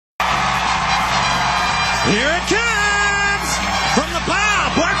Here it comes from the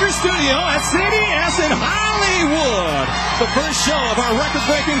Bob Barker Studio at CBS in Hollywood. The first show of our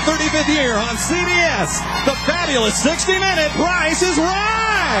record-breaking 35th year on CBS. The fabulous 60-minute Price is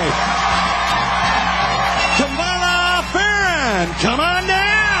Right. Kamala Farron, come on down.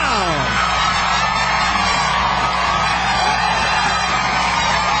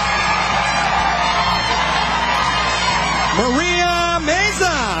 Maria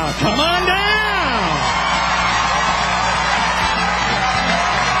Meza, come on down.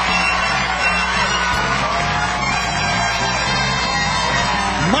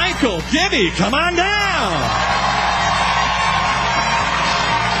 Michael Gibby, come on down.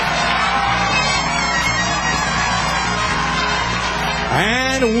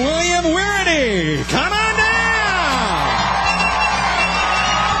 And William Wirity, come on down.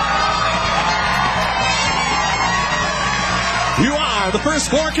 You are the first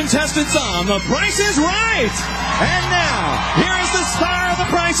four contestants on The Price is Right. And now, here is the star of The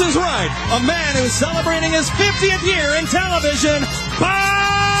Price is Right, a man who's celebrating his 50th year in television,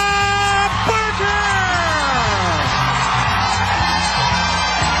 Bob Barker!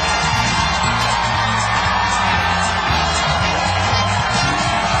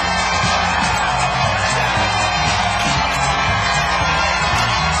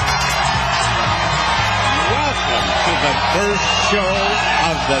 Welcome to the first show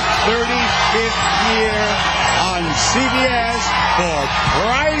of the 35th year on CBS for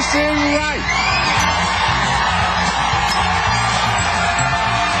Price is Right.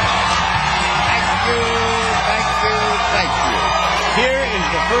 Thank you. Here is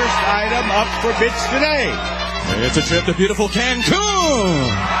the first item up for bids today. It's a trip to beautiful Cancun.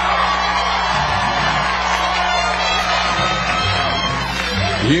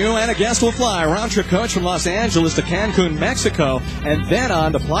 You and a guest will fly round-trip coach from Los Angeles to Cancun, Mexico, and then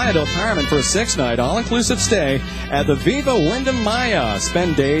on to Playa del Carmen for a 6-night all-inclusive stay at the Viva Wyndham Maya.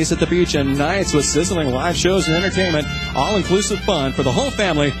 Spend days at the beach and nights with sizzling live shows and entertainment. All-inclusive fun for the whole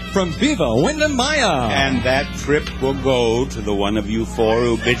family from Viva Wyndham Maya. And that trip will go to the one of you four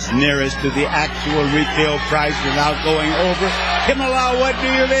who bids nearest to the actual retail price without going over. Kimala, what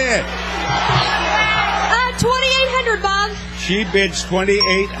do you bid? $2,800, Bob. She bids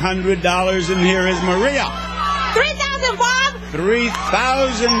 $2,800, and here is Maria. $3,000, Bob.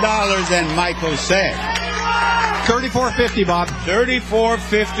 $3,000, and Michael said. $34.50, Bob.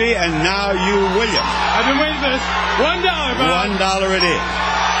 $34.50, and now you, William. I've been waiting for this. $1, Bob. $1 it is.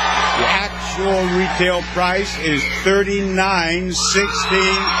 The actual retail price is $39.16,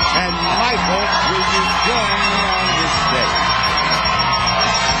 and Michael, will you join me on this day?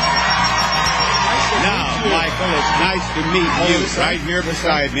 Now, Michael, it's nice to meet you right here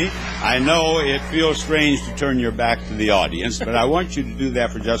beside me. I know it feels strange to turn your back to the audience, but I want you to do that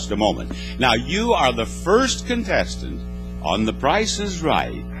for just a moment. Now, you are the first contestant on The Price is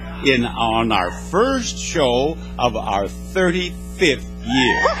Right on our first show of our 35th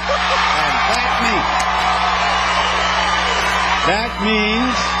year. And that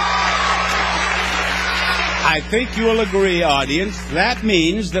means, I think you will agree, audience, that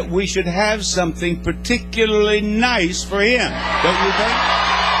means that we should have something particularly nice for him, don't you think?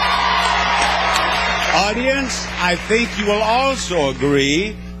 Audience, I think you will also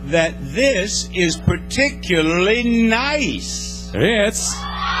agree that this is particularly nice. It's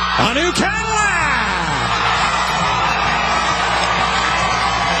a new Cadillac!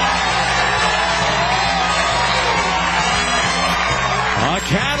 A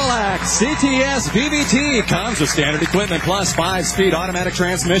Cadillac CTS VVT comes with standard equipment plus 5-speed automatic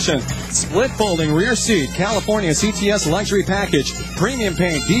transmission, split folding rear seat, California CTS luxury package, premium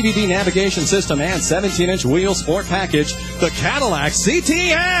paint, DVD navigation system, and 17-inch wheel sport package. The Cadillac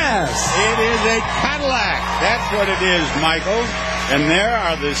CTS. It is a Cadillac. That's what it is, Michael. And there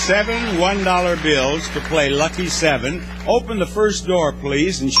are the 7 $1 bills to play Lucky 7. Open the first door,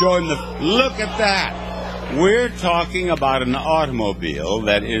 please, and show him the... Look at that. We're talking about an automobile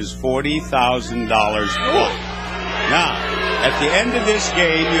that is $40,000 worth. Now, at the end of this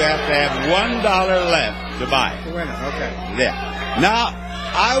game, you have to have $1 left to buy it. The winner, okay. Yeah. Now,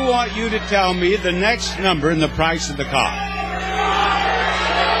 I want you to tell me the next number and the price of the car.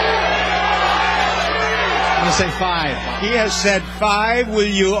 I'm going to say 5. He has said 5. Will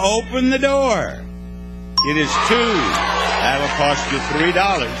you open the door? It is 2. That'll cost you $3.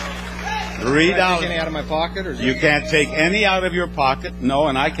 $3. Can I take any out of my pocket? Or you can't take any out of your pocket. No,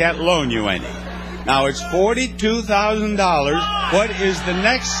 and I can't loan you any. Now, it's $42,000. What is the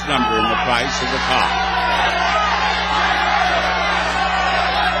next number in the price of the car?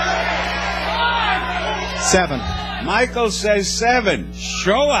 $7. Michael says 7.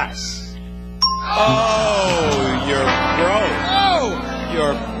 Show us. Oh, you're broke. Oh!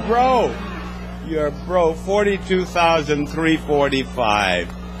 You're broke. You're broke. $42,345.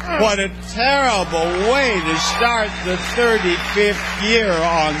 What a terrible way to start the 35th year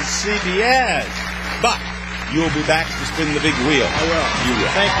on CBS. But you'll be back to spin the big wheel. I will. You will.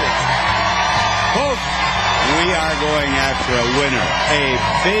 Thank you. Folks, we are going after a winner. A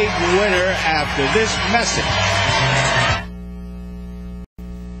big winner after this message.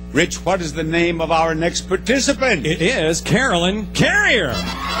 Rich, what is the name of our next participant? It is Carolyn Carrier.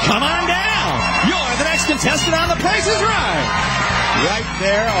 Come on down. You're the next contestant on The Price is Right. Right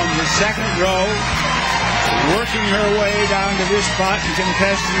there on the second row, working her way down to this spot in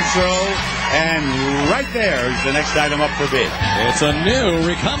contestant's row, and right there is the next item up for bid. It's a new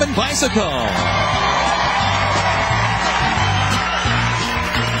recumbent bicycle.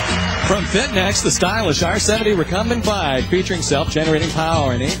 From FitNext, the stylish R70 recumbent bike featuring self-generating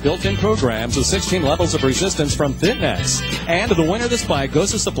power and 8 built-in programs with 16 levels of resistance from FitNext. And to the winner of this bike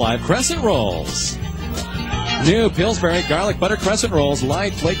goes a supply of crescent rolls. New Pillsbury garlic butter crescent rolls,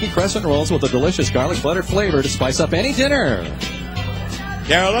 light, flaky crescent rolls with a delicious garlic butter flavor to spice up any dinner.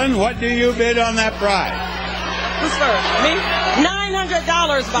 Carolyn, what do you bid on that prize? Who's first? Me? $900,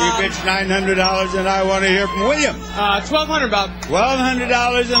 Bob. You bid $900, and I want to hear from William. $1,200, Bob.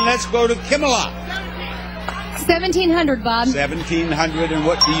 $1,200, and let's go to Kimala. $1,700, Bob. $1,700, and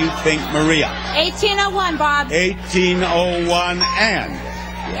what do you think, Maria? $1,801, Bob. $1,801, and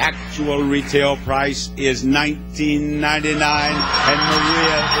the actual retail price is $19.99, and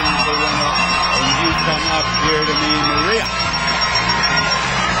Maria is the winner. And you come up here to me, Maria.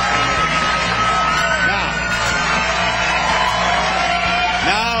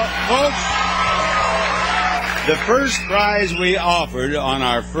 Now, folks, the first prize we offered on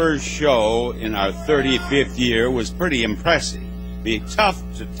our first show in our 35th year was pretty impressive. Be tough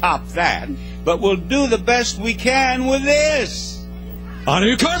to top that, but we'll do the best we can with this. A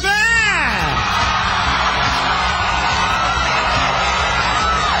new Corvette!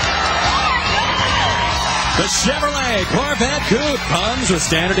 The Chevrolet Corvette Coupe comes with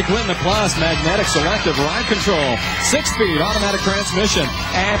standard equipment plus magnetic selective ride control, 6-speed automatic transmission,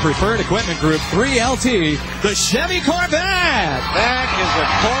 and preferred equipment group 3LT, the Chevy Corvette! That is a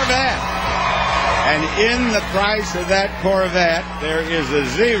Corvette. And in the price of that Corvette, there is a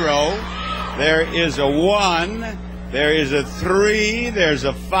 0, there is a 1, there is a 3, there's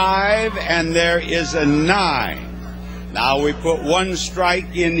a 5, and there is a 9. Now we put 1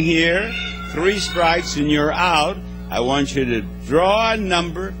 strike in here, 3 strikes, and you're out. I want you to draw a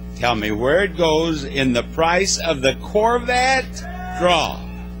number. Tell me where it goes in the price of the Corvette. Draw.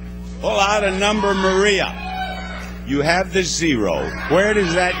 Pull out a number, Maria. You have the 0. Where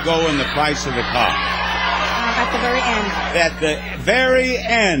does that go in the price of the car? At the very end. At the very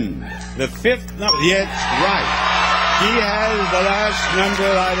end. The 5th number. Yes, right. He has the last number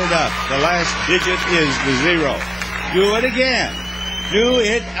lighted up. The last digit is the 0. Do it again. Do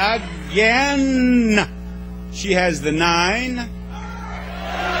it again. She has the 9. The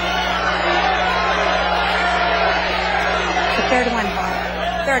third one, Bob.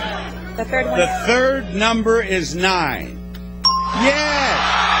 The third one. The third number is 9. Yes.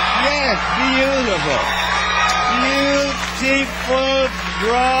 Yes. Beautiful. Beautiful.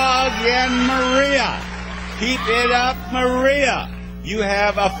 Draw again, Maria. Keep it up, Maria. You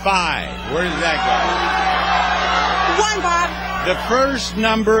have a 5. Where does that go? 1, Bob. The first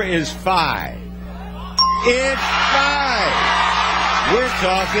number is 5. It's 5. We're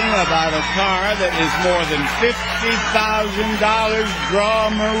talking about a car that is more than $50,000. Draw,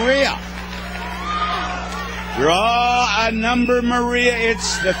 Maria. Draw a number, Maria.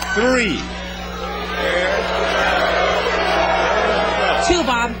 It's the 3. 2,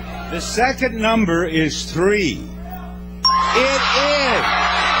 Bob. The second number is 3. It is.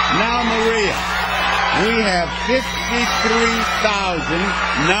 Now, Maria, we have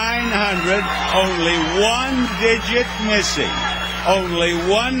 $53,900. Only 1 digit missing. Only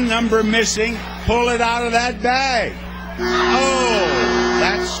 1 number missing. Pull it out of that bag. Oh,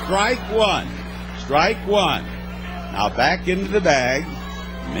 that's strike 1. Strike 1. Now back into the bag.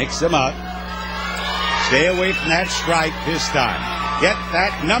 Mix them up. Stay away from that strike this time. Get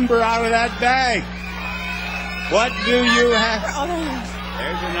that number out of that bag. What do you have?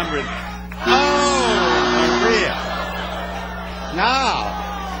 There's a number. Oh, Maria.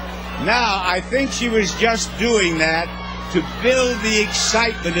 Now, I think she was just doing that to build the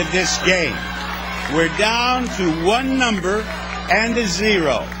excitement of this game. We're down to 1 number and a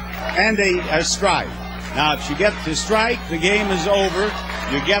 0 and a strike. Now, if you get the strike, the game is over.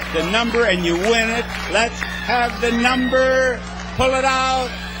 You get the number and you win it. Let's have the number. Pull it out.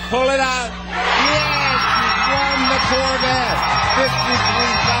 Pull it out.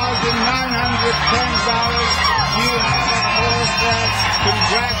 worth $10. You have a full set.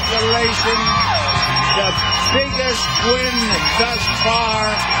 Congratulations. The biggest win thus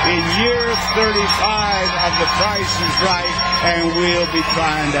far in year 35 of The Price is Right, and we'll be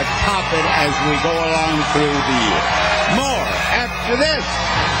trying to top it as we go along through the year. More after this.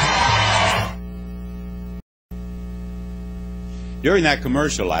 During that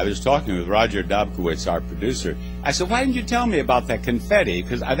commercial, I was talking with Roger Dobkowitz, our producer. I said, why didn't you tell me about that confetti?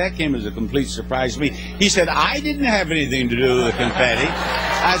 Because that came as a complete surprise to me. He said, I didn't have anything to do with the confetti.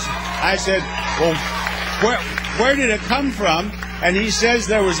 I said, well, where did it come from? And he says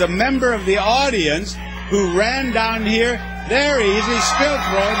there was a member of the audience who ran down here. There he is. He's still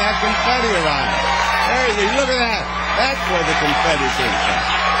throwing that confetti around. There he is. Look at that. That's where the confetti came from.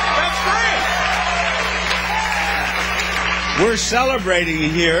 That's great. We're celebrating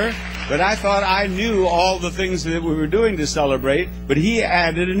here, but I thought I knew all the things that we were doing to celebrate, but he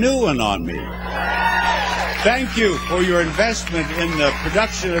added a new one on me. Thank you for your investment in the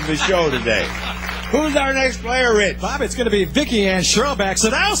production of the show today. Who's our next player, Rich? Bob, it's going to be Vicki Ann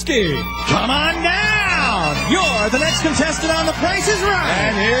Sherlback-Sadowski. Come on down. You're the next contestant on The Price is Right.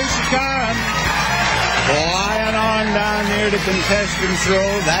 And here she comes. Flying on down here to contestants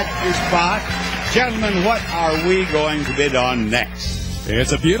row. That's your spot. Gentlemen, what are we going to bid on next?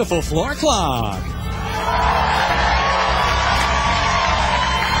 It's a beautiful floor clock.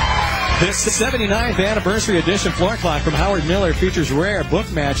 This 79th anniversary edition floor clock from Howard Miller features rare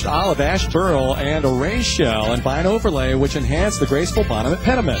book-matched olive ash burl and a raised shell and fine overlay which enhance the graceful bottom and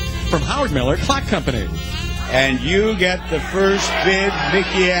pediment. From Howard Miller Clock Company. And you get the first bid,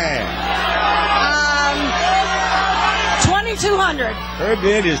 Vicki Ann. $2,200. Her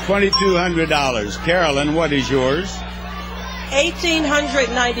bid is $2,200. Carolyn, what is yours?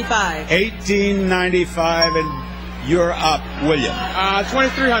 $1,895. $1,895, and you're up, William.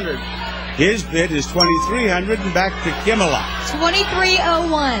 $2,300. His bid is $2,300, and back to Kimala.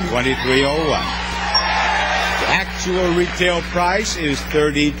 $2,301. $2,301. The actual retail price is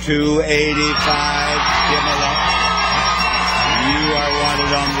 $3,285. Kimala, you are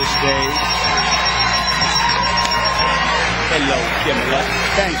wanted on the stage. Hello, Kimala.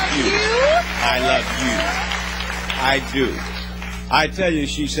 Thank you. I love you. I do. I tell you,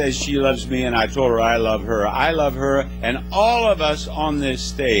 she says she loves me, and I told her I love her. I love her, and all of us on this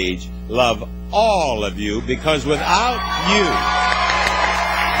stage love all of you, because without you,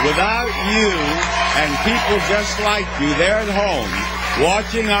 and people just like you there at home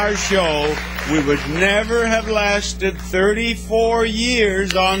watching our show, we would never have lasted 34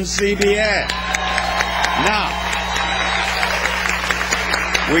 years on CBS. Now,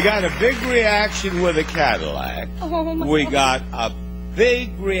 we got a big reaction with a Cadillac. We got a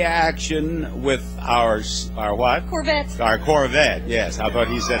big reaction with our what? Corvette. Our Corvette, yes. I thought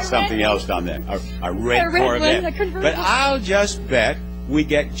he said something else down there. Our red Corvette. But I'll just bet we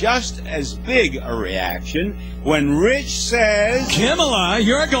get just as big a reaction when Rich says, Kimala,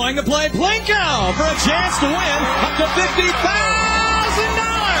 you're going to play Plinko for a chance to win up to $50,000.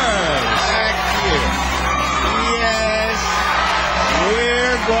 Back here. Yes,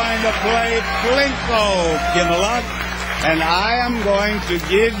 we're going to play Plinko, Kimala. And I am going to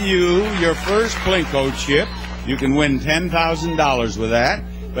give you your first Plinko chip. You can win $10,000 with that.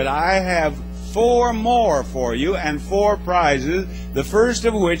 But I have 4 more for you and 4 prizes, the first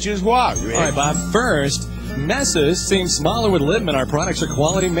of which is what, Rick? All right, Bob. First, messes seem smaller with Littman. Our products are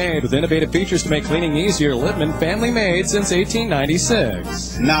quality made with innovative features to make cleaning easier. Littman, family made since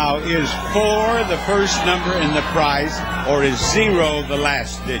 1896. Now, is 4 the first number in the prize, or is 0 the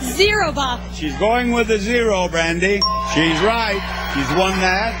last digit? 0, Bob. She's going with a 0, Brandy. She's right. She's won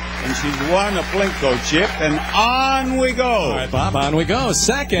that, and she's won a Plinko chip, and on we go. All right, Bob, on we go.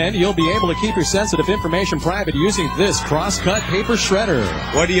 Second, you'll be able to keep your sensitive information private using this cross-cut paper shredder.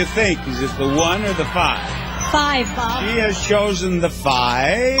 What do you think? Is it the 1 or the 5? 5, Bob. She has chosen the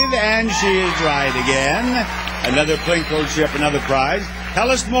 5, and she is right again. Another Plinko chip, another prize. Tell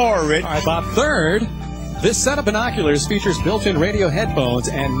us more, Rich. All right, Bob. Third, this set of binoculars features built-in radio headphones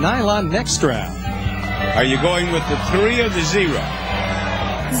and nylon neck strap. Are you going with the 3 or the 0?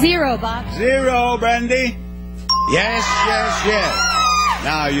 0, Bob. 0, Brandy. Yes, yes, yes.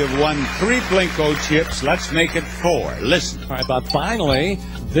 Now you've won 3 Plinko chips. Let's make it 4. Listen. All right, Bob. Finally,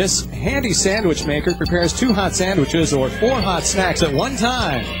 this handy sandwich maker prepares 2 hot sandwiches or 4 hot snacks at one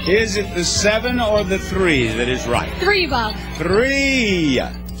time. Is it the 7 or the 3 that is right? 3, Bob. 3.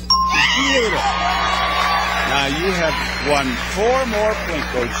 Beautiful. Now you have won 4 more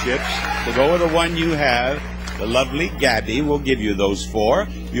Plinko chips to go with the one you have. The lovely Gabby will give you those 4.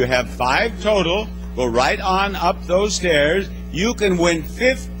 You have 5 total. Go right on up those stairs, you can win $50,000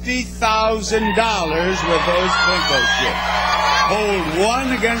 with those Plinko chips. Hold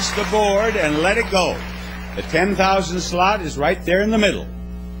one against the board and let it go. The 10,000 slot is right there in the middle.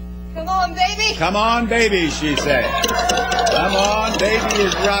 Come on, baby. Come on, baby, she said. Come on, baby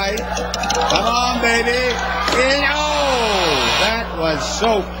is right. Come on, baby. Oh, that was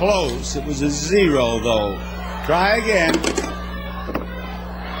so close. It was a 0, though. Try again.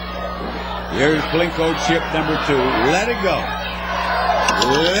 Here's Plinko chip number 2. Let it go.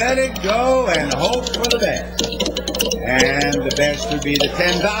 Let it go and hope for the best. And the best would be the $10,000.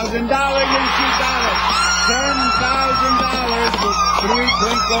 And she got it. $10,000 with 3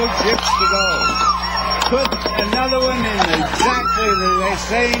 Plinko chips to go. Put another one in exactly the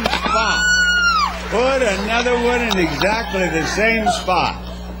same spot. Put another one in exactly the same spot.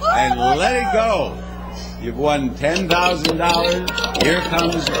 And let it go. You've won $10,000. Here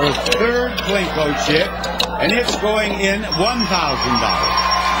comes her 3rd Plinko chip, and it's going in $1,000.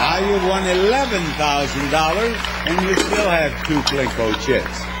 Now you've won $11,000, and you still have 2 Plinko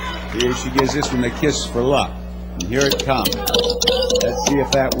chips. Here she gives this one a kiss for luck. And here it comes. Let's see if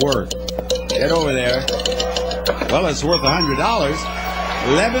that works. Get over there. Well, it's worth $100.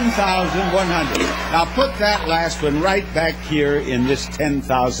 $11,100. Now put that last one right back here in this $10,000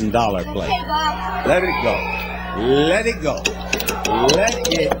 plate. Let it go. Let it go. Let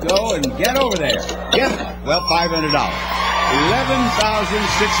it go and get over there. Get it. Well, $500. $11,600.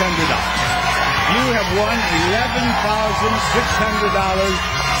 You have won $11,600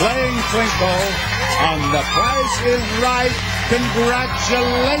 playing Plinko on The Price is Right.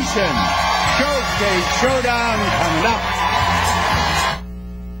 Congratulations. Showcase Showdown coming up.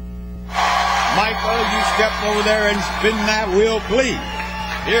 Michael, you step over there and spin that wheel, please.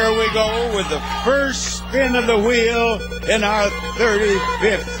 Here we go with the first spin of the wheel in our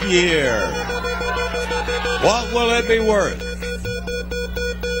 35th year. What will it be worth?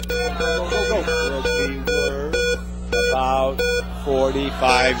 It'll be worth about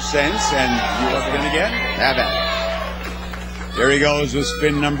 45 cents. And you what's it going to get? Have it. Here he goes with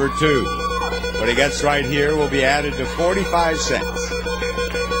spin number 2. What he gets right here will be added to 45 cents.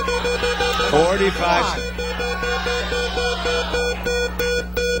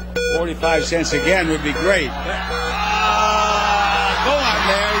 45 cents again would be great. Go on,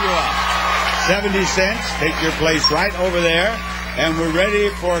 there you are. 70 cents. Take your place right over there. And we're ready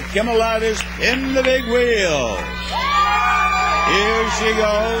for Kimala to spin the big wheel. Here she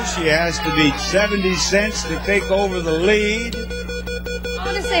goes. She has to beat 70 cents to take over the lead. I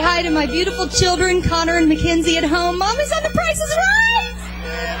want to say hi to my beautiful children, Connor and Mackenzie at home. Mommy's on The Price is Right.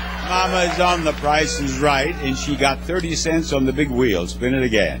 Mama's on The Price is Right, and she got 30 cents on the big wheel. Spin it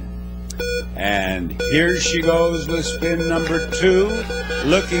again. And here she goes with spin number 2,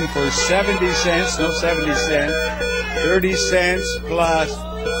 looking for 70 cents. No 70 cents. 30 cents plus.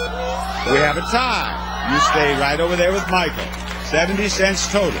 We have a tie. You stay right over there with Michael. 70 cents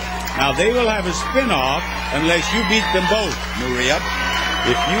total. Now, they will have a spin-off unless you beat them both, Maria.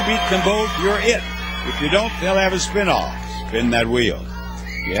 If you beat them both, you're it. If you don't, they'll have a spin-off. Spin that wheel.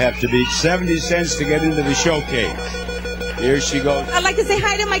 You have to beat 70 cents to get into the showcase. Here she goes. I'd like to say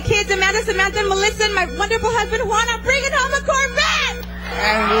hi to my kids, Amanda, Samantha, and Melissa, and my wonderful husband, Juan. I'm bringing home a Corvette!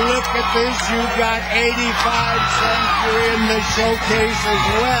 And look at this. You got 85 cents. You're in the showcase as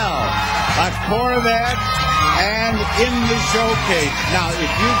well. A Corvette and in the showcase. Now,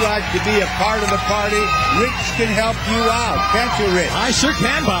 if you'd like to be a part of the party, Rich can help you out. Can't you, Rich? I sure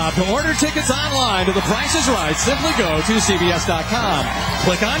can, Bob. To order tickets online to The Price is Right, simply go to CBS.com.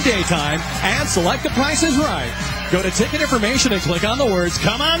 Click on Daytime and select The Price is Right. Go to ticket information and click on the words,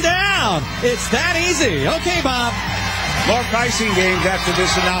 "Come on down." It's that easy. Okay, Bob. More pricing games after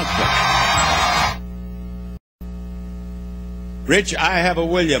this announcement. Rich, I have a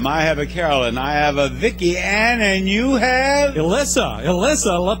William, I have a Carolyn, I have a Vicky Ann, and you have... Alyssa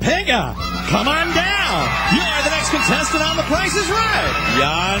LaPega. Come on down. You are the next contestant on The Price is Right.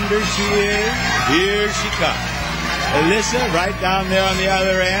 Yonder she is. Here she comes. Alyssa, right down there on the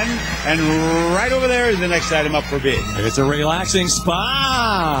other end. And right over there is the next item up for bid. It's a relaxing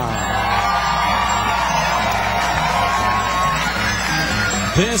spa.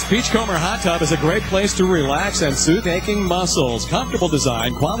 This Beachcomber hot tub is a great place to relax and soothe aching muscles. Comfortable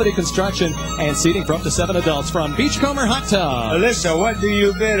design, quality construction, and seating for up to 7 adults from Beachcomber Hot Tub. Alyssa, what do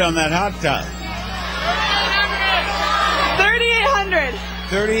you bid on that hot tub? $3,800.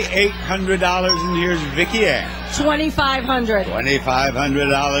 $3,800, and here's Vicky Ann. $2,500.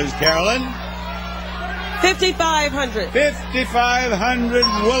 $2,500, Carolyn. $5,500. $5,500,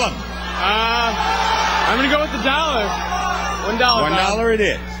 Willem. I'm going to go with the dollar. $1. $1 it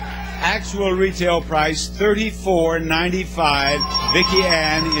is. Actual retail price $34.95. Vicki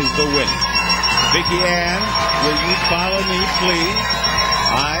Ann is the winner. Vicki Ann, will you follow me, please?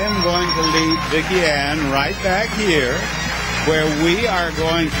 I am going to lead Vicki Ann right back here, where we are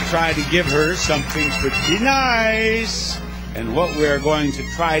going to try to give her something pretty nice. And what we're going to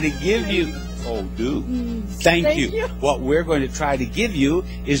try to give you... Oh, do. Thank you. What we're going to try to give you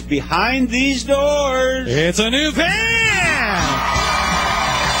is behind these doors. It's a new van!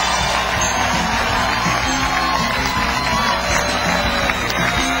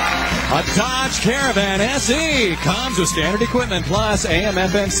 A Dodge Caravan SE comes with standard equipment plus AM,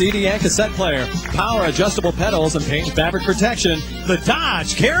 FM, CD, and cassette player, power adjustable pedals, and paint and fabric protection. The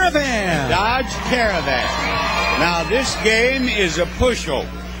Dodge Caravan! Dodge Caravan. Now, this game is a pushover.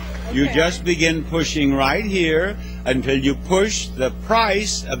 You just begin pushing right here until you push the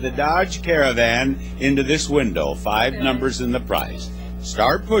price of the Dodge Caravan into this window. 5 numbers in the price.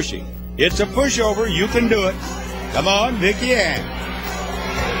 Start pushing. It's a pushover. You can do it. Come on, Vicki Ann.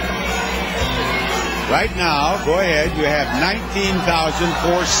 Right now, go ahead. You have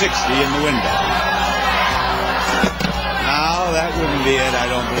 $19,460 in the window. Now, that wouldn't be it,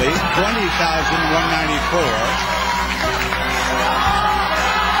 I don't believe.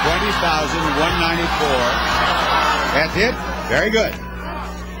 $20,194. $20,194. That's it? Very good.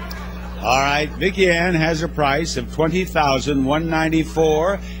 All right, Vicki Ann has a price of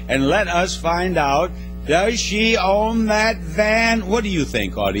 $20,194. And let us find out, does she own that van? What do you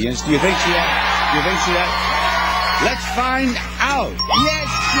think, audience? Do you think she has? Let's find out. Yes,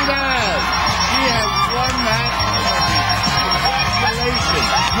 she does. She has won that. Congratulations.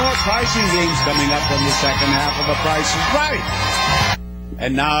 More pricing games coming up on the second half of The Price is Right.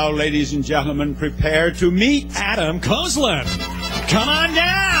 And now, ladies and gentlemen, prepare to meet Adam Kozlin. Come on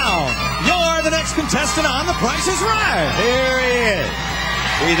down. You're the next contestant on The Price is Right. Here he is.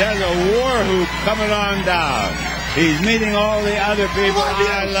 He does a war whoop coming on down. He's meeting all the other people.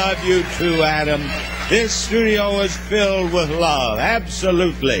 I love you too, Adam. This studio is filled with love.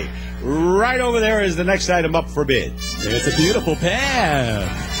 Absolutely. Right over there is the next item up for bids. It's a beautiful pen.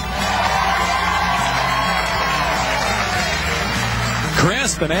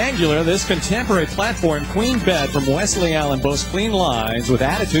 Crisp and angular, this contemporary platform queen bed from Wesley Allen boasts clean lines with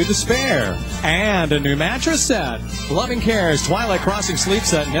attitude to spare. And a new mattress set. Loving Care's Twilight Crossing sleep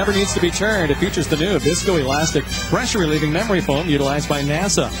set never needs to be turned. It features the new visco-elastic, pressure-relieving memory foam utilized by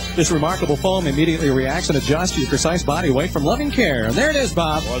NASA. This remarkable foam immediately reacts and adjusts to your precise body weight from Loving Care. And there it is,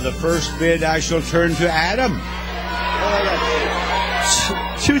 Bob. For the first bid, I shall turn to Adam.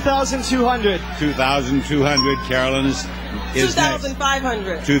 2,200. 2,200. Carolyn is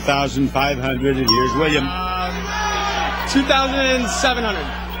 2,500. 2,500. And here's William. 2,700.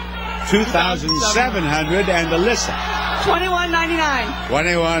 2,700. And Alyssa. $21.99.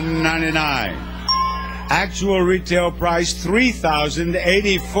 $21.99. Actual retail price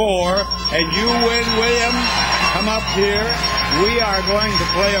 $3,084. And you win, William. Come up here. We are going to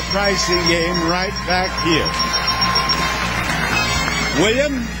play a pricing game right back here.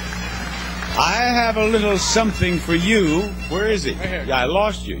 William, I have a little something for you. Where is he? Right here. Yeah, I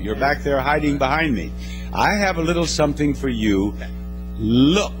lost you. You're back there hiding behind me. I have a little something for you.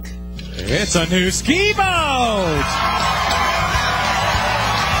 Look. It's a new ski boat.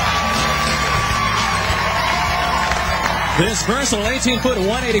 This versatile 18-foot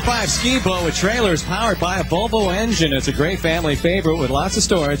 185 ski boat with trailers powered by a Volvo engine. It's a great family favorite with lots of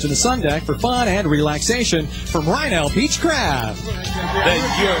storage and a sun deck for fun and relaxation from Rhinell Beechcraft.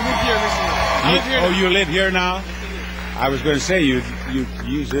 You live here now? I was going to say you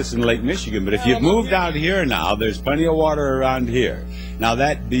use this in Lake Michigan, but if you've moved out here now, there's plenty of water around here. Now,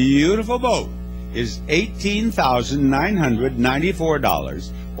 that beautiful boat is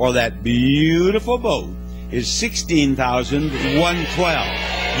 $18,994, or that beautiful boat is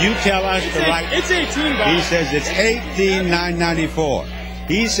 $16,112. You tell us the right. It's 18, Bob. He says it's $18,994.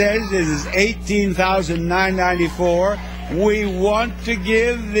 He says it is $18,994. We want to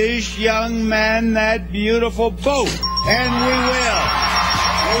give this young man that beautiful boat, and we will.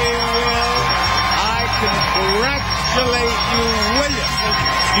 We will. I congratulate you, William.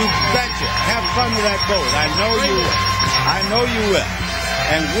 You betcha. Have fun with that boat. I know you will. I know you will.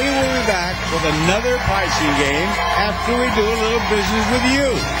 And we will be back with another pricing game after we do a little business with you.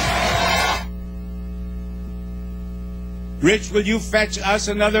 Rich, will you fetch us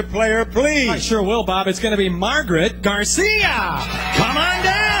another player, please? I sure will, Bob. It's going to be Margaret Garcia. Come on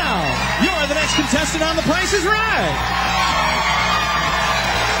down. You're the next contestant on The Price is Right.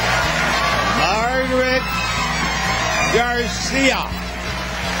 Margaret Garcia.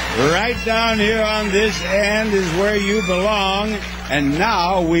 Right down here on this end is where you belong. And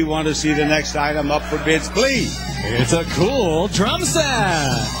now we want to see the next item up for bids, please. It's a cool drum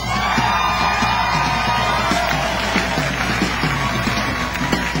set.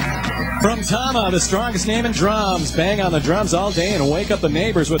 From Tama, the strongest name in drums. Bang on the drums all day and wake up the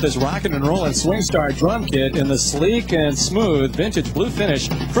neighbors with this rockin' and rollin' swing star drum kit in the sleek and smooth vintage blue finish.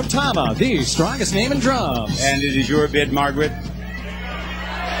 From Tama, the strongest name in drums. And it is your bid, Margaret.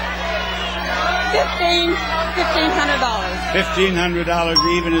 $1,500.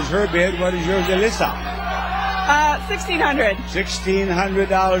 $1,500 even is her bid. What is yours, Alyssa? $1,600.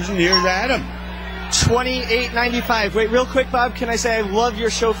 $1,600, and here's Adam. $28.95. Wait, real quick, Bob, can I say I love your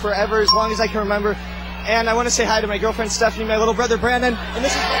show forever, as long as I can remember. And I want to say hi to my girlfriend Stephanie, my little brother Brandon, and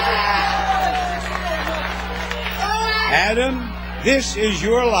this is Adam, this is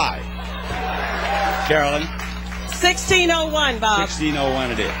your life. Carolyn. 1601, Bob.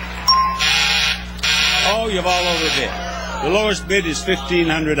 1601 it is. Oh, you've all over the bid. The lowest bid is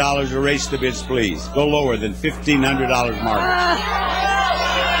 $1,500. Erase the bids, please. Go lower than $1,500, Margaret.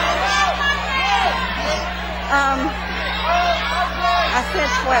 I said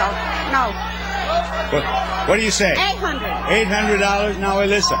 12. No. What do you say? $800. $800 now,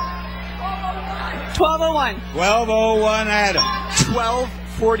 Alyssa. 1201. 1201, Adam.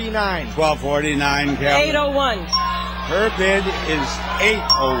 $12.49. 1249, Carolyn. 801. Her bid is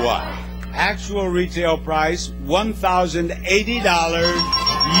 $801. Actual retail price $1,080. You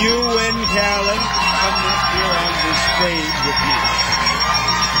win, Carolyn. Come up here on the stage with me.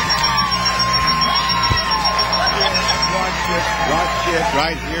 Watch it.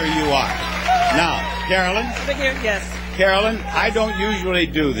 Right here you are. Now, Carolyn. Over here, yes. Carolyn, I don't usually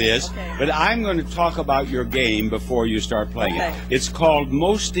do this, but I'm going to talk about your game before you start playing it. It's called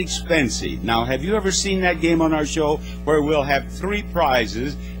Most Expensive. Now, have you ever seen that game on our show where we'll have 3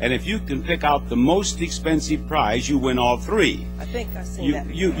 prizes, and if you can pick out the most expensive prize, you win all 3? I think I've seen that.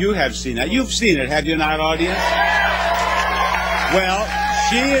 You have seen that. You've seen it, have you not, audience? Well,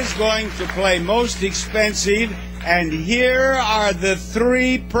 she is going to play Most Expensive, and here are the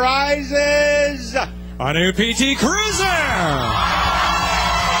 3 prizes. A new PT Cruiser!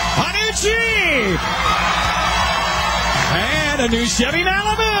 A new Jeep! And a new Chevy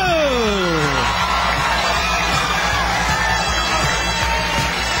Malibu!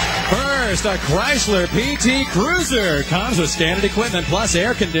 First, a Chrysler PT Cruiser. Comes with standard equipment plus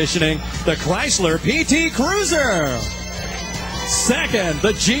air conditioning. The Chrysler PT Cruiser. Second,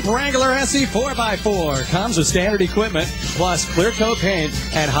 the Jeep Wrangler SE 4x4 comes with standard equipment plus clear coat paint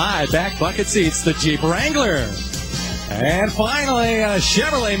and high back bucket seats. The Jeep Wrangler. And finally, a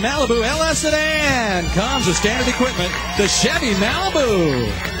Chevrolet Malibu LS sedan comes with standard equipment. The Chevy Malibu.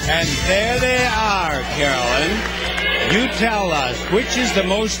 And there they are, Carolyn. You tell us, which is the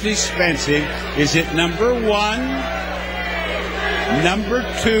most expensive? Is it number 1, number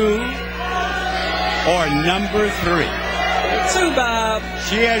 2, or number 3? 2, Bob.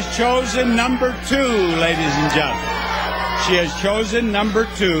 She has chosen number 2, ladies and gentlemen. She has chosen number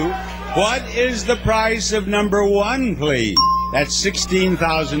 2. What is the price of number 1, please? That's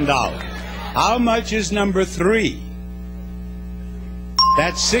 $16,000. How much is number 3?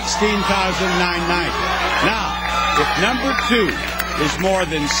 That's $16,990. Now, if number 2 is more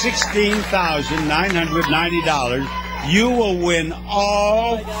than $16,990, you will win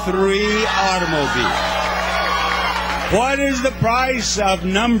all 3 automobiles. What is the price of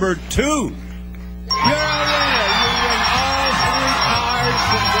number 2? You're a winner. You win all 3 cars.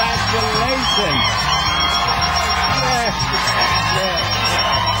 Congratulations. Yes.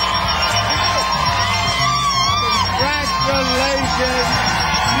 Congratulations.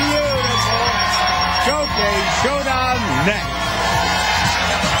 Beautiful. Showcase Showdown next.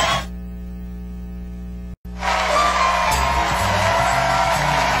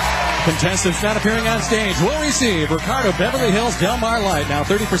 Contestants not appearing on stage will receive Ricardo Beverly Hills Del Mar Light, now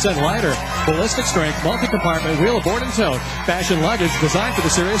 30% lighter. Ballistic strength, multi-compartment, wheel, board, and tote. Fashion luggage designed for the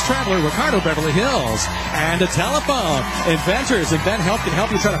serious traveler, Ricardo Beverly Hills. And a telephone. Inventors Invent Help can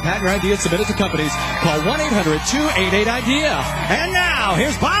help you try to patent your idea and submit it to companies. Call 1-800-288-IDEA. And now,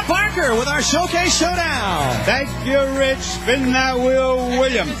 here's Bob Parker with our Showcase Showdown. Thank you, Rich. Spin that wheel,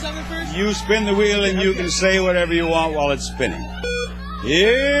 William. You spin the wheel and you can say whatever you want while it's spinning.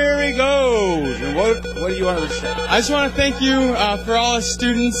 Here he goes. And what do you want to say? I just want to thank you for all the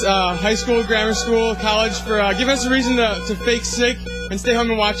students, high school, grammar school, college, for giving us a reason to fake sick and stay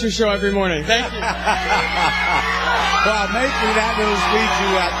home and watch your show every morning. Thank you. Well, making that little speech,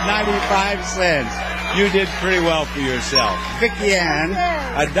 you got 95 cents. You did pretty well for yourself. Vicki Ann,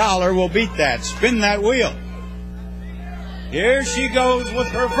 $1 will beat that. Spin that wheel. Here she goes with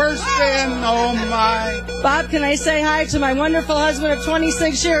her first spin. Oh, my. Bob, can I say hi to my wonderful husband of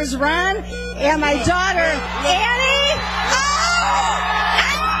 26 years, Ron, and my daughter, Annie?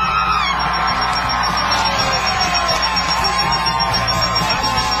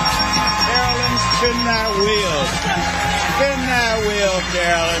 Carolyn, spin that wheel. Spin that wheel,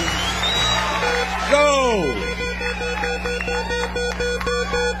 Carolyn. Go!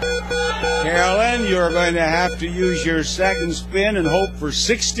 Carolyn, you're going to have to use your second spin and hope for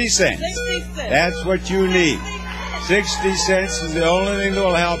 60 cents. 60 cents. That's what you need. 60 cents is the only thing that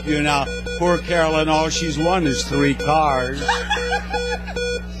will help you. Now, poor Carolyn, all she's won is 3 cars.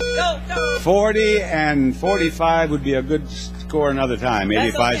 Go. 40 and 45 would be a good score another time.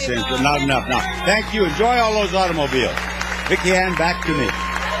 85 cents, but not enough. Now, thank you. Enjoy all those automobiles. Vicki Ann, back to me.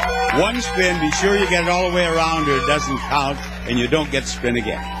 One spin, be sure you get it all the way around or it doesn't count and you don't get to spin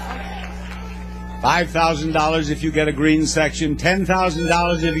again. $5,000 if you get a green section,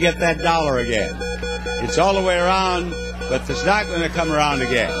 $10,000 if you get that dollar again. It's all the way around, but it's not going to come around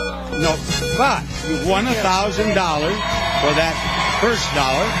again. No, but you've won $1,000 for that first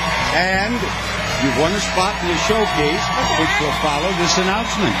dollar, and you've won a spot in the showcase, which will follow this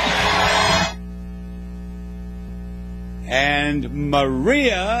announcement. And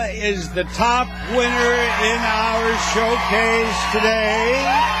Maria is the top winner in our showcase today.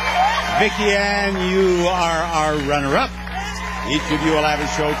 Vicki Ann, you are our runner-up. Each of you will have a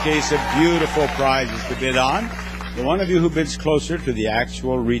showcase of beautiful prizes to bid on. The one of you who bids closer to the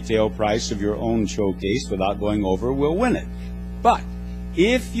actual retail price of your own showcase without going over will win it. But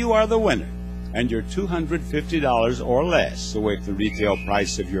if you are the winner and you're $250 or less away from the retail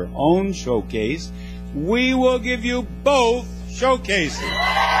price of your own showcase, we will give you both showcases.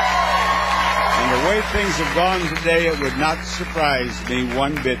 And the way things have gone today, it would not surprise me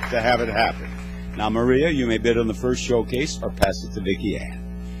one bit to have it happen. Now, Maria, you may bid on the first showcase or pass it to Vicki Ann.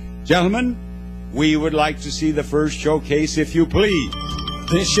 Gentlemen, we would like to see the first showcase, if you please.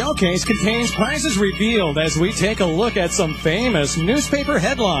 This showcase contains prizes revealed as we take a look at some famous newspaper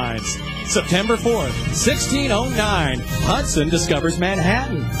headlines. September 4th, 1609, Hudson discovers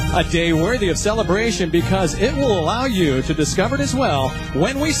Manhattan. A day worthy of celebration because it will allow you to discover it as well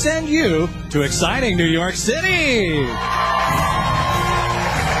when we send you to exciting New York City.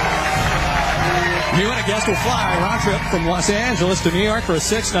 You and a guest will fly a round trip from Los Angeles to New York for a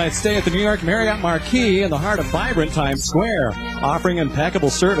 6-night stay at the New York Marriott Marquis in the heart of vibrant Times Square. Offering impeccable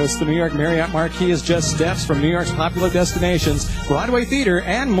service, the New York Marriott Marquis is just steps from New York's popular destinations, Broadway Theater,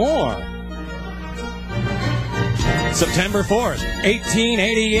 and more. September 4th,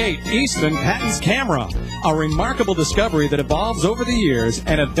 1888, Eastman patents camera, a remarkable discovery that evolves over the years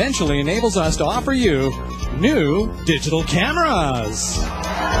and eventually enables us to offer you new digital cameras.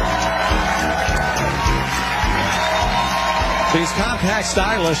 These compact,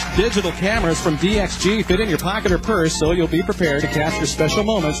 stylish digital cameras from DXG fit in your pocket or purse, so you'll be prepared to capture special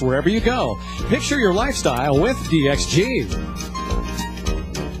moments wherever you go. Picture your lifestyle with DXG.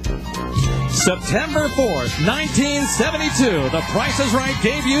 September 4th, 1972, The Price is Right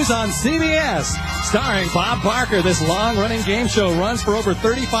debuts on CBS. Starring Bob Barker, this long-running game show runs for over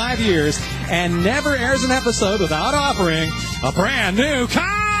 35 years and never airs an episode without offering a brand new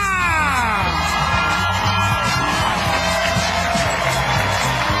car!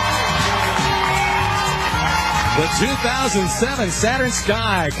 The 2007 Saturn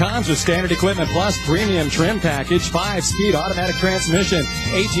Sky comes with standard equipment plus premium trim package, 5-speed automatic transmission,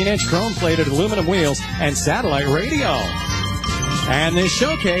 18-inch chrome-plated aluminum wheels, and satellite radio. And this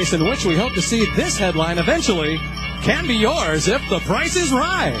showcase, in which we hope to see this headline eventually, can be yours if the price is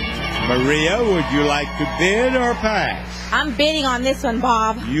right. Maria, would you like to bid or pass? I'm bidding on this one,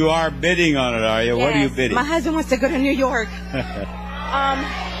 Bob. You are bidding on it, are you? Yes. What are you bidding? My husband wants to go to New York.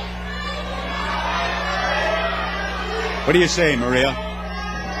 What do you say, Maria?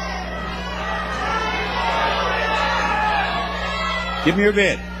 Give me your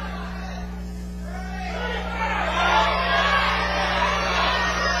bid.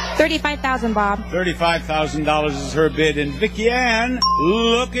 $35,000, Bob. $35,000 is her bid. And Vicki Ann,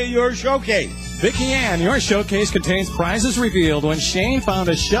 look at your showcase. Vicki Ann, your showcase contains prizes revealed when Shane found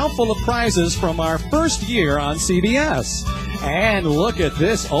a shelf full of prizes from our first year on CBS. And look at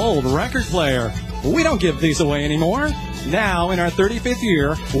this old record player. We don't give these away anymore. Now, in our 35th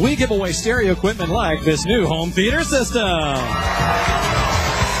year, we give away stereo equipment like this new home theater system.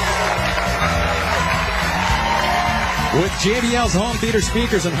 With JBL's home theater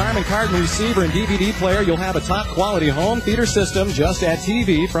speakers and Harman Kardon receiver and DVD player, you'll have a top-quality home theater system just at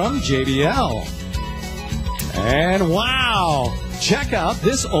TV from JBL. And wow! Check out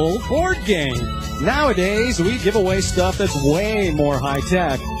this old board game. Nowadays, we give away stuff that's way more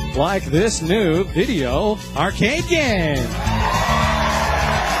high-tech, like this new video arcade game.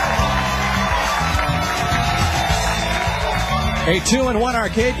 A 2-in-1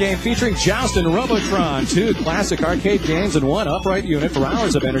 arcade game featuring Joust and Robotron, 2 classic arcade games and 1 upright unit for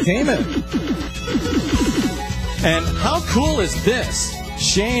hours of entertainment. And how cool is this?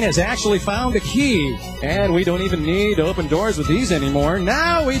 Shane has actually found a key, and we don't even need to open doors with these anymore.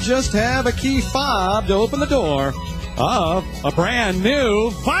 Now we just have a key fob to open the door of a brand new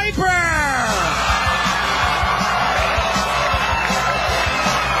Viper!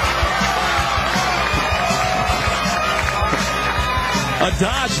 A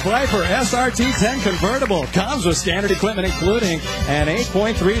Dodge Viper SRT-10 convertible comes with standard equipment including an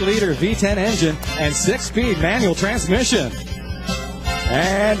 8.3-liter V10 engine and 6-speed manual transmission.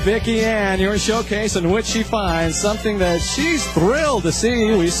 And Vicki Ann, your showcase in which she finds something that she's thrilled to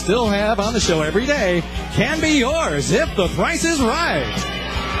see we still have on the show every day can be yours if the price is right.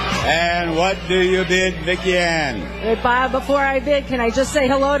 And what do you bid, Vicki Ann? Hey, Bob, before I bid, can I just say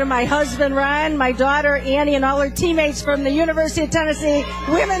hello to my husband, Ron, my daughter, Annie, and all her teammates from the University of Tennessee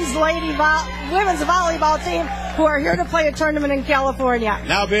women's volleyball team who are here to play a tournament in California.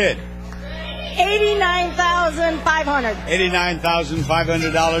 Now bid. $89,500.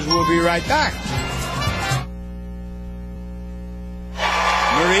 $89,500. We'll be right back.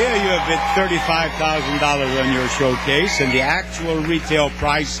 Maria, you have bid $35,000 on your showcase, and the actual retail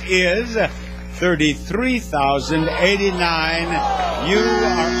price is $33,089. You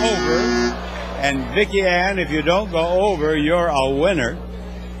are over. And Vicki Ann, if you don't go over, you're a winner.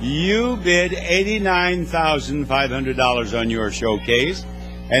 You bid $89,500 on your showcase.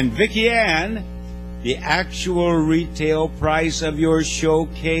 And Vicki Ann, the actual retail price of your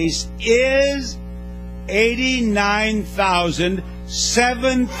showcase is $89,739.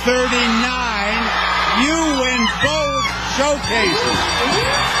 You win both showcases.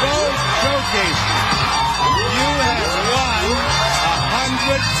 Both showcases. You have won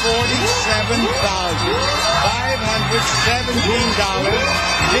 $147,517.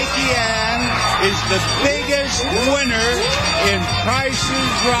 Vicki Ann is the biggest winner in Price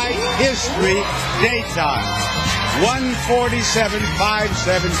is Right history daytime.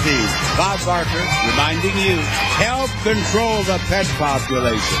 $147,517. Bob Barker reminding you, help control the pet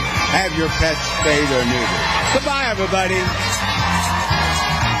population. Have your pets spayed or neutered. Goodbye, everybody.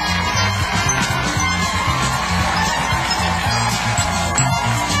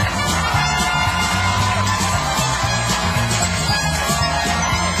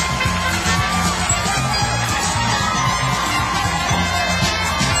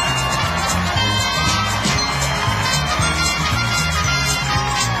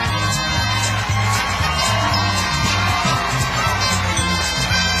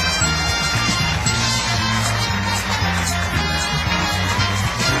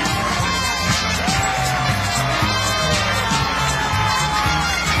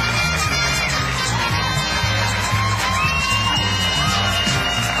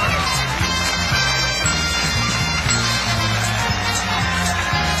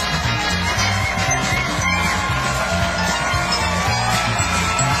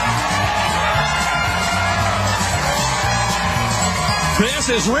 This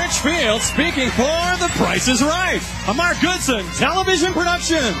is Rich Field speaking for The Price is Right, a Mark Goodson television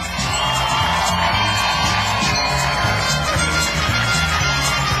production.